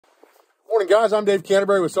Morning, guys. I'm Dave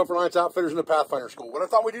Canterbury with Self-Reliance Outfitters in the Pathfinder School. What I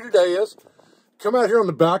thought we'd do today is come out here on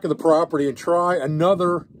the back of the property and try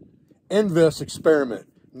another NVIS experiment,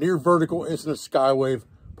 near vertical incident skywave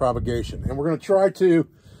propagation. And we're going to try to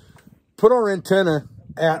put our antenna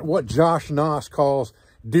at what Josh Noss calls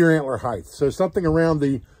deer antler height. So something around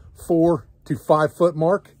the 4 to 5 foot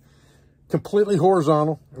mark, completely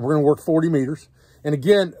horizontal. And we're going to work 40 meters. And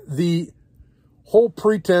again, the whole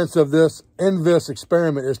pretense of this NVIS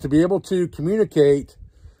experiment is to be able to communicate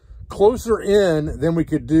closer in than we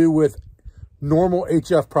could do with normal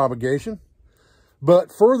HF propagation,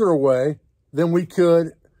 but further away than we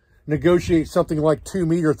could negotiate something like 2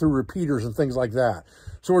 meter through repeaters and things like that.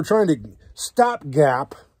 So we're trying to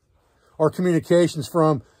stopgap our communications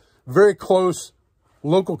from very close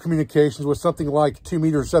local communications with something like 2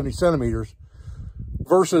 meters, 70 centimeters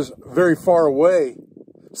versus very far away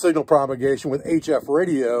signal propagation with HF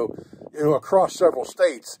radio, across several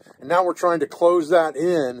states. And now we're trying to close that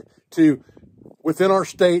in to within our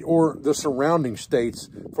state or the surrounding states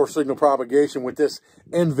for signal propagation with this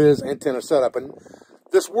NVIS antenna setup. And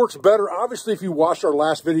this works better. Obviously, if you watched our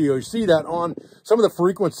last video, you see that on some of the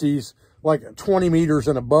frequencies, like 20 meters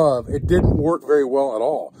and above, it didn't work very well at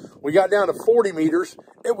all. We got down to 40 meters.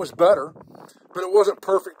 It was better, but it wasn't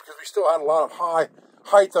perfect because we still had a lot of height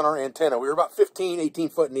on our antenna. We were about 15, 18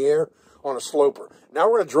 foot in the air on a sloper. Now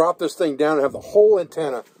we're going to drop this thing down and have the whole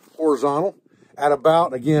antenna horizontal at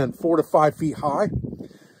about, again, 4 to 5 feet high.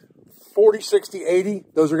 40, 60, 80,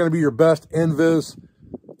 those are going to be your best NVIS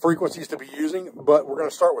frequencies to be using, but we're going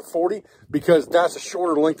to start with 40 because that's a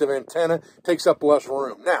shorter length of antenna, takes up less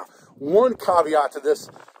room. Now, one caveat to this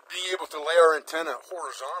being able to lay our antenna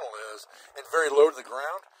horizontal and very low to the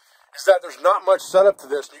ground, is that there's not much setup to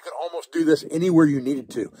this. You can almost do this anywhere you needed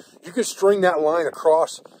to. You can string that line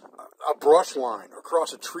across a brush line,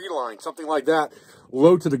 across a tree line, something like that,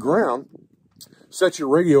 low to the ground, set your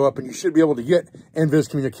radio up, and you should be able to get NVIS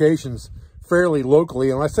communications fairly locally.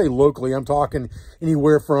 And when I say locally, I'm talking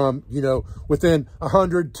anywhere from, within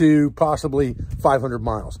 100 to possibly 500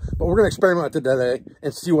 miles. But we're going to experiment with it today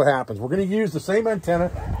and see what happens. We're going to use the same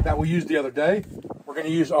antenna that we used the other day. We're going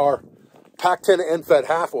to use our Pac-10 end-fed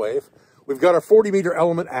half-wave. We've got our 40-meter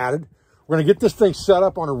element added. We're going to get this thing set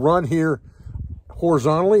up on a run here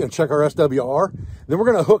horizontally and check our SWR. Then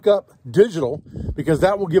we're going to hook up digital because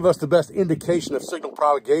that will give us the best indication of signal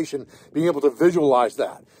propagation, being able to visualize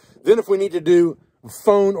that. Then if we need to do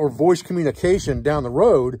phone or voice communication down the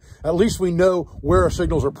road, at least we know where our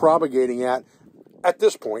signals are propagating at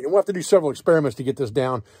this point. And we'll have to do several experiments to get this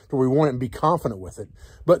down to where we want it and be confident with it.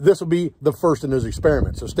 But this will be the first in those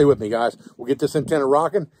experiments. So stay with me, guys. We'll get this antenna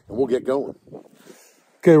rocking and we'll get going.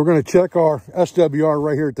 Okay, we're going to check our SWR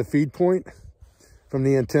right here at the feed point from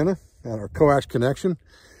the antenna at our coax connection.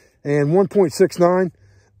 And 1.69,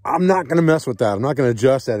 I'm not going to mess with that. I'm not going to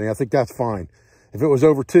adjust that. And I think that's fine. If it was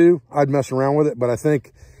over 2, I'd mess around with it. But I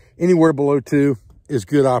think anywhere below 2 is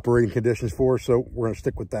good operating conditions for us. So we're going to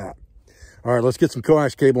stick with that. All right, let's get some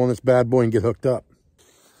coax cable on this bad boy and get hooked up.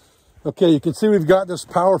 Okay, you can see we've got this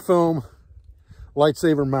Power Film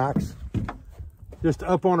Lightsaber Max just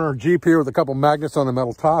up on our Jeep here with a couple magnets on the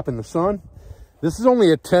metal top in the sun. This is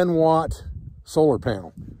only a 10-watt solar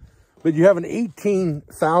panel, but you have an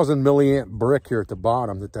 18,000 milliamp brick here at the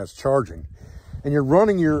bottom that's charging, and you're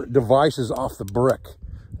running your devices off the brick,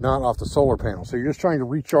 not off the solar panel. So you're just trying to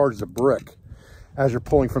recharge the brick as you're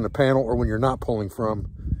pulling from the panel, or when you're not pulling from,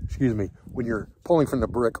 when you're pulling from the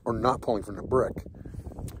brick or not pulling from the brick.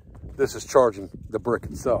 This is charging the brick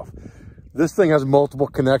itself. This thing has multiple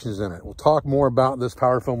connections in it. We'll talk more about this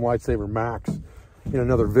Power Film Lightsaber Max in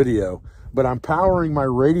another video, but I'm powering my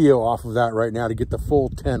radio off of that right now to get the full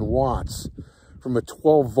 10 watts from a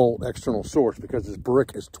 12 volt external source because this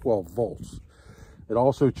brick is 12 volts. It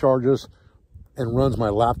also charges and runs my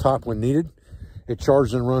laptop when needed. It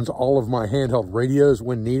charges and runs all of my handheld radios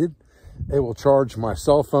when needed. It will charge my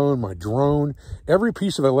cell phone, my drone. Every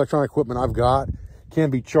piece of electronic equipment I've got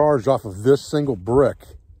can be charged off of this single brick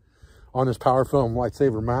on this Power Film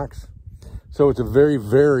Lightsaber Max. So it's a very,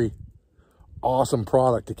 very awesome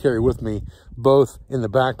product to carry with me, both in the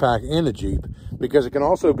backpack and the Jeep, because it can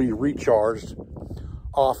also be recharged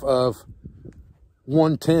off of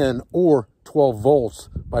 110 or 12 volts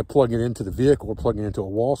by plugging it into the vehicle or plugging it into a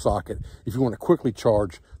wall socket if you want to quickly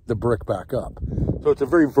charge the brick back up. So it's a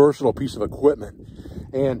very versatile piece of equipment.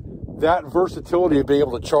 And that versatility of being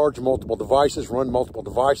able to charge multiple devices, run multiple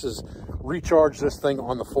devices, recharge this thing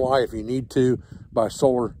on the fly if you need to by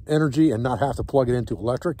solar energy and not have to plug it into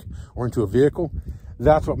electric or into a vehicle,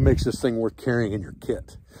 that's what makes this thing worth carrying in your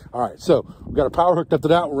kit. All right, so we've got a power hooked up to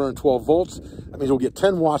that. We're running 12 volts. That means we'll get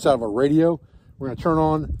 10 watts out of our radio. We're going to turn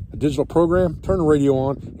on a digital program, turn the radio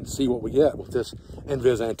on, and see what we get with this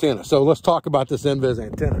NVIS antenna. So let's talk about this NVIS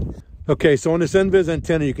antenna. Okay, so on this NVIS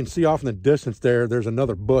antenna, you can see off in the distance there's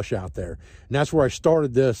another bush out there. And that's where I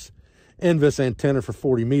started this NVIS antenna for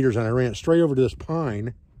 40 meters, and I ran it straight over to this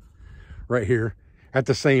pine right here at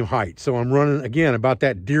the same height. So I'm running, again, about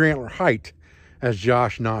that deer antler height, as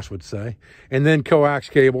Josh Noss would say, and then coax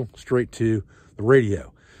cable straight to the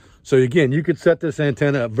radio. So again, you could set this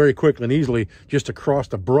antenna up very quickly and easily just across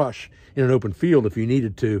the brush in an open field if you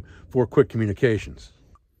needed to for quick communications.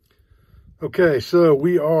 Okay, so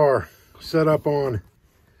we are set up on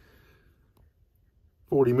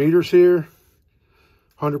 40 meters here,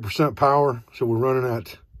 100% power. So we're running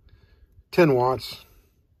at 10 watts.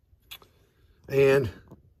 And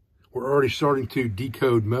we're already starting to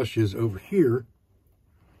decode messages over here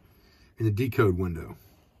in the decode window.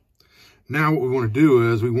 Now what we want to do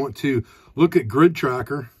is we want to look at Grid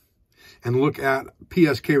Tracker and look at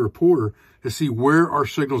PSK Reporter to see where our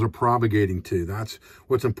signals are propagating to. That's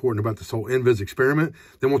what's important about this whole NVIS experiment.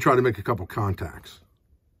 Then we'll try to make a couple contacts.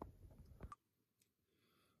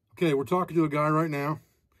 Okay, we're talking to a guy right now,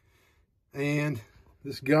 and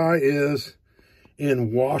this guy is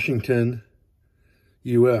in Washington,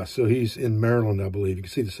 US. So he's in Maryland, I believe. You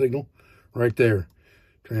can see the signal right there,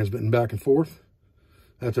 transmitting back and forth.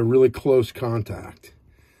 That's a really close contact.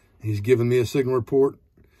 He's given me a signal report.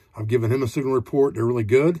 I've given him a signal report. They're really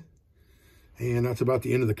good. And that's about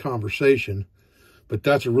the end of the conversation. But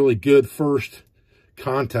that's a really good first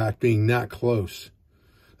contact, being that close.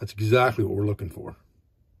 That's exactly what we're looking for.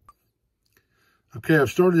 Okay,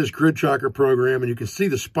 I've started this Grid Tracker program, and you can see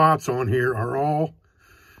the spots on here are all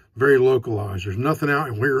very localized. There's nothing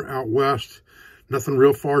out here out west, nothing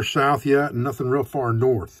real far south yet, and nothing real far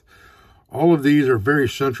north. All of these are very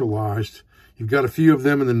centralized. You've got a few of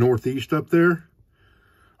them in the northeast up there,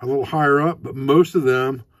 a little higher up, but most of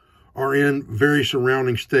them are in very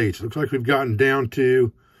surrounding states. It looks like we've gotten down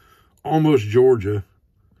to almost Georgia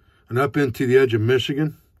and up into the edge of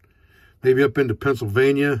Michigan, maybe up into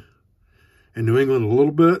Pennsylvania and New England a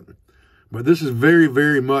little bit. But this is very,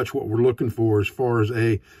 very much what we're looking for as far as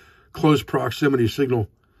a close proximity signal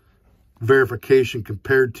verification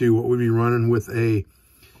compared to what we'd be running with a,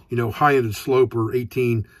 high-ended sloper,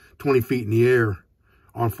 18, 20 feet in the air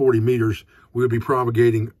on 40 meters. We would be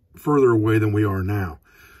propagating further away than we are now.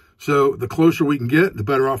 So the closer we can get, the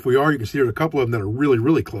better off we are. You can see there's a couple of them that are really,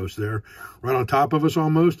 really close there, right on top of us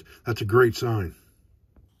almost. That's a great sign.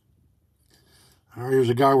 All right, here's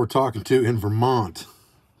a guy we're talking to in Vermont.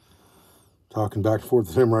 Talking back and forth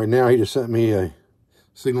with him right now. He just sent me a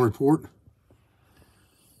signal report.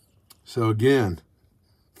 So again,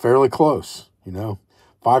 fairly close,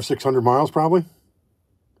 500-600 miles probably.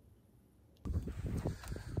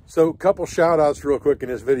 So a couple shout outs real quick in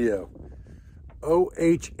this video.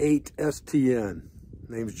 OH8STN,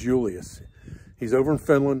 name's Julius. He's over in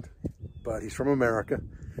Finland, but he's from America.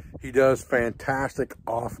 He does fantastic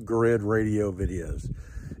off-grid radio videos.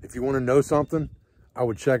 If you want to know something, I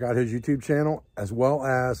would check out his YouTube channel, as well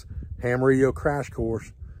as Ham Radio Crash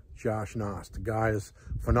Course, Josh Noss. The guy is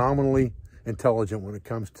phenomenally intelligent when it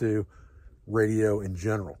comes to radio in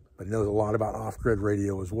general, but he knows a lot about off-grid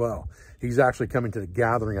radio as well. He's actually coming to the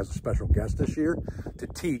gathering as a special guest this year to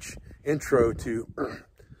teach intro to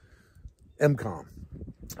EmComm.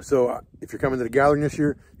 So if you're coming to the gathering this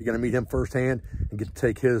year, you're going to meet him firsthand and get to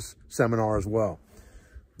take his seminar as well.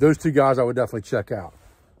 Those two guys I would definitely check out.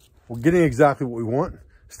 We're getting exactly what we want.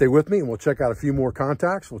 Stay with me and we'll check out a few more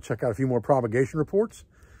contacts. We'll check out a few more propagation reports,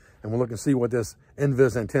 and we'll look and see what this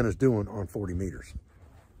NVIS antenna is doing on 40 meters.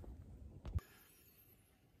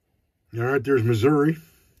 All right, there's Missouri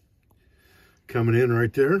coming in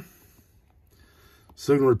right there.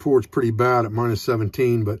 Signal report's pretty bad at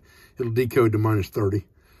 -17, but it'll decode to -30.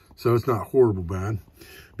 So it's not horrible bad.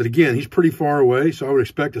 But again, he's pretty far away, so I would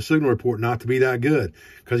expect a signal report not to be that good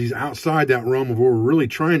because he's outside that realm of where we're really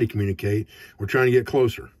trying to communicate. We're trying to get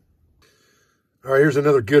closer. All right, here's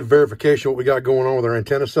another good verification of what we got going on with our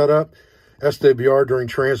antenna setup. SWR during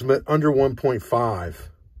transmit under 1.5.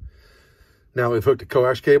 Now we've hooked a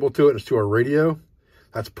coax cable to it and it's to our radio.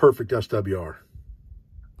 That's perfect SWR.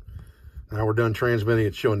 Now we're done transmitting.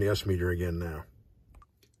 It's showing the S meter again now.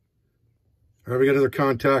 All right, we got another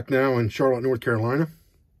contact now in Charlotte, North Carolina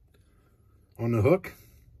on the hook.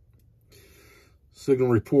 Signal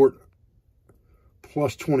report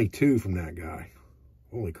 +22 from that guy.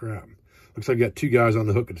 Holy crap. Looks like I got two guys on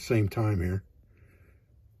the hook at the same time here.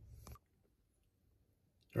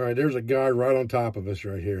 All right, there's a guy right on top of us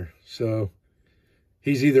right here. So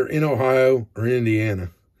he's either in Ohio or in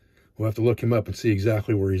Indiana. We'll have to look him up and see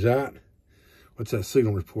exactly where he's at. What's that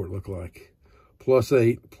signal report look like?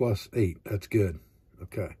 +8, +8. That's good.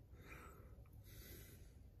 Okay.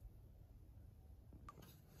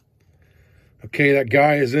 Okay, that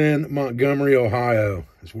guy is in Montgomery, Ohio.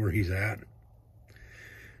 That's where he's at.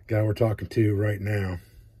 Guy we're talking to right now.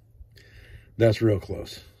 That's real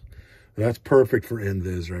close. That's perfect for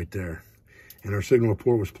NVIS right there. And our signal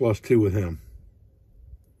report was +2 with him.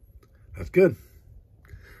 That's good.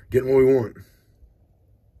 Getting what we want.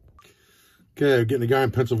 Okay, I'm getting a guy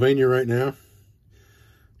in Pennsylvania right now.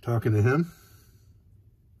 Talking to him.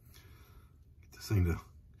 Get this thing to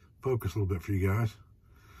focus a little bit for you guys.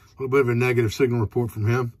 A little bit of a negative signal report from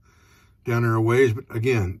him down there a ways. But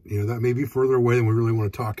again, you know, that may be further away than we really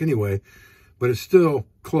want to talk anyway. But it's still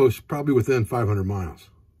close, probably within 500 miles.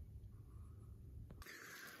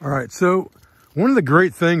 All right, so one of the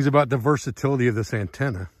great things about the versatility of this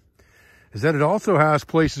antenna is that it also has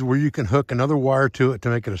places where you can hook another wire to it to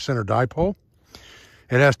make it a center dipole.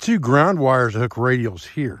 It has 2 ground wires to hook radials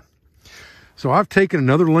here. So I've taken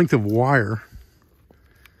another length of wire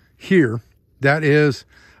here that is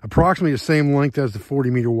approximately the same length as the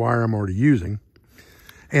 40-meter wire I'm already using.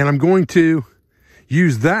 And I'm going to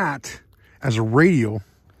use that as a radial,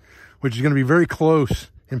 which is going to be very close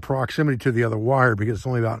in proximity to the other wire because it's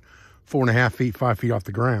only about 4.5 feet, 5 feet off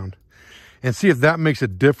the ground. And see if that makes a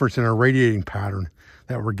difference in our radiating pattern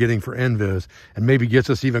that we're getting for NVIS and maybe gets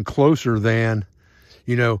us even closer than,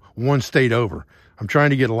 you know, one state over. I'm trying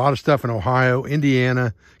to get a lot of stuff in Ohio,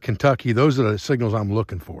 Indiana, Kentucky. Those are the signals I'm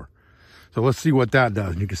looking for. So let's see what that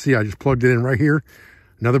does. And you can see I just plugged it in right here.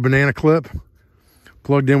 Another banana clip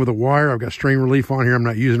plugged in with a wire. I've got string relief on here I'm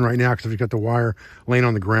not using right now because I've got the wire laying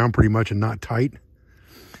on the ground pretty much and not tight.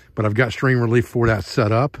 But I've got string relief for that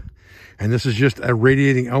set up. And this is just a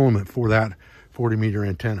radiating element for that 40-meter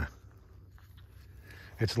antenna.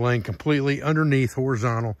 It's laying completely underneath,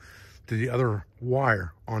 horizontal to the other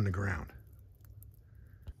wire on the ground.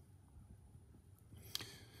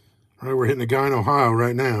 All right, we're hitting the guy in Ohio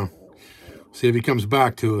right now. See if he comes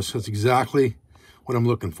back to us. That's exactly what I'm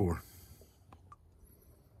looking for.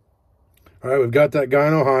 All right, we've got that guy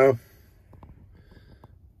in Ohio.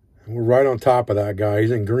 We're right on top of that guy.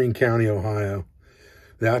 He's in Greene County, Ohio.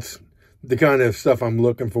 That's the kind of stuff I'm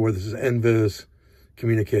looking for. This is NVIS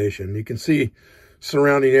communication. You can see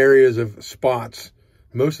surrounding areas of spots.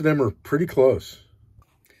 Most of them are pretty close.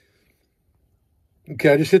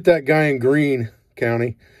 Okay, I just hit that guy in Greene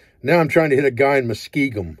County. Now I'm trying to hit a guy in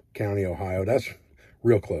Muskegon County, Ohio. That's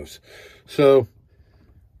real close. So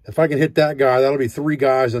if I can hit that guy, that'll be 3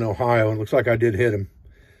 guys in Ohio. And it looks like I did hit him.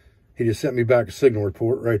 He just sent me back a signal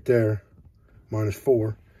report right there,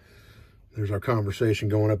 -4. There's our conversation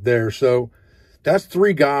going up there. So that's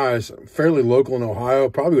 3 guys fairly local in Ohio,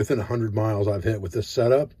 probably within 100 miles I've hit with this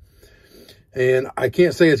setup. And I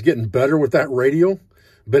can't say it's getting better with that radial,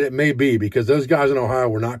 but it may be because those guys in Ohio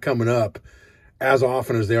were not coming up as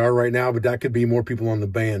often as they are right now, but that could be more people on the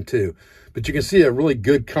band too. But you can see a really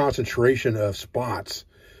good concentration of spots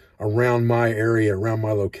around my area, around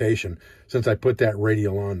my location, since I put that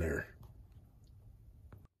radial on there.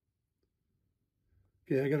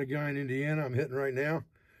 Okay, I got a guy in Indiana I'm hitting right now,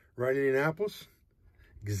 right in Indianapolis.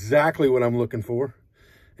 Exactly what I'm looking for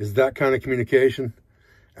is that kind of communication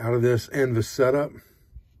out of this NVIS setup.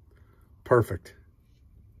 Perfect.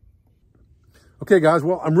 Okay, guys,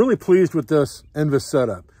 well, I'm really pleased with this NVIS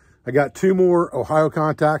setup. I got 2 more Ohio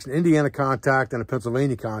contacts, an Indiana contact, and a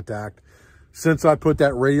Pennsylvania contact. Since I put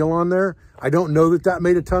that radial on there, I don't know that that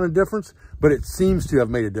made a ton of difference, but it seems to have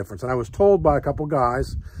made a difference. And I was told by a couple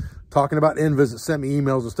guys talking about NVIS that sent me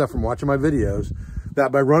emails and stuff from watching my videos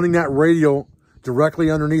that by running that radial directly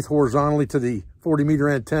underneath horizontally to the 40-meter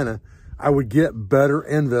antenna, I would get better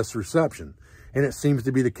NVIS reception. And it seems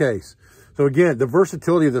to be the case. So again, the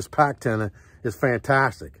versatility of this pack antenna is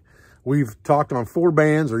fantastic. We've talked on 4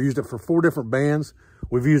 bands or used it for 4 different bands.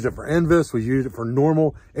 We've used it for NVIS. We've used it for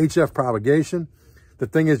normal HF propagation. The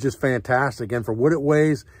thing is just fantastic. And for what it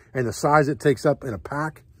weighs and the size it takes up in a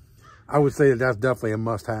pack, I would say that that's definitely a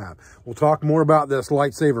must-have. We'll talk more about this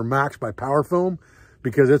Lightsaber Max by PowerFilm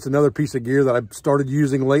because it's another piece of gear that I've started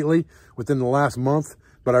using lately within the last month,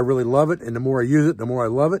 but I really love it. And the more I use it, the more I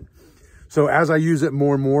love it. So as I use it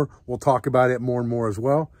more and more, we'll talk about it more and more as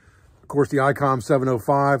well. Of course, the EmComm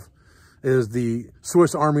 705 is the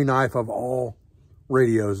Swiss Army knife of all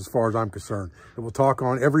radios as far as I'm concerned. It will talk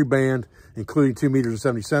on every band, including 2 meters and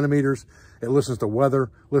 70 centimeters. It listens to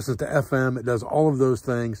weather, listens to FM. It does all of those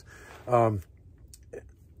things.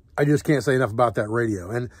 I just can't say enough about that radio.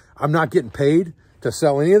 And I'm not getting paid to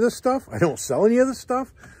sell any of this stuff. I don't sell any of this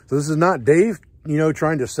stuff. So this is not Dave, you know,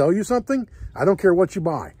 trying to sell you something. I don't care what you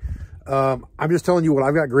buy. I'm just telling you what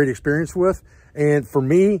I've got great experience with. And for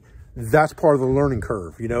me, that's part of the learning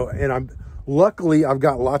curve, you know, and luckily I've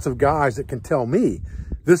got lots of guys that can tell me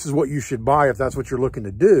this is what you should buy if that's what you're looking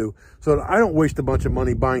to do, so that I don't waste a bunch of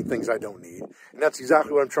money buying things I don't need. And that's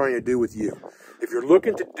exactly what I'm trying to do with you. If you're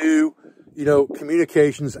looking to do, you know,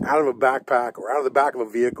 communications out of a backpack or out of the back of a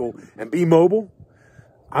vehicle and be mobile,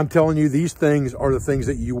 I'm telling you, these things are the things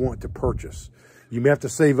that you want to purchase. You may have to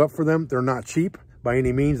save up for them. They're not cheap by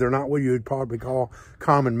any means. They're not what you would probably call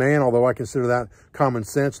common man, although I consider that common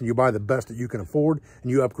sense, and you buy the best that you can afford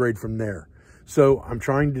and you upgrade from there. So I'm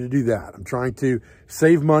trying to do that. I'm trying to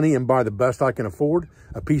save money and buy the best I can afford,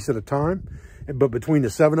 a piece at a time. But between the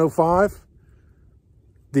 705,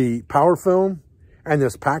 the power film, and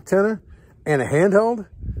this pack antenna, and a handheld,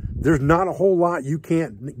 there's not a whole lot you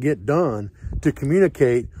can't get done to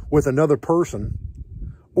communicate with another person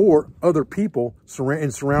or other people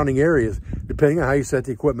in surrounding areas, depending on how you set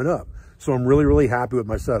the equipment up. So I'm really, really happy with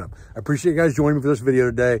my setup. I appreciate you guys joining me for this video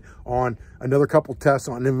today on another couple tests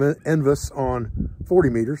on NVIS on 40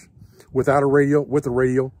 meters without a radial, with a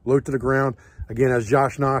radial, low to the ground. Again, as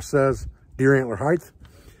Josh Nosh says, deer antler height.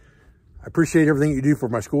 I appreciate everything you do for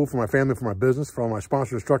my school, for my family, for my business, for all my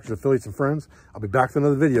sponsors, instructors, affiliates, and friends. I'll be back with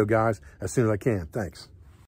another video, guys, as soon as I can. Thanks.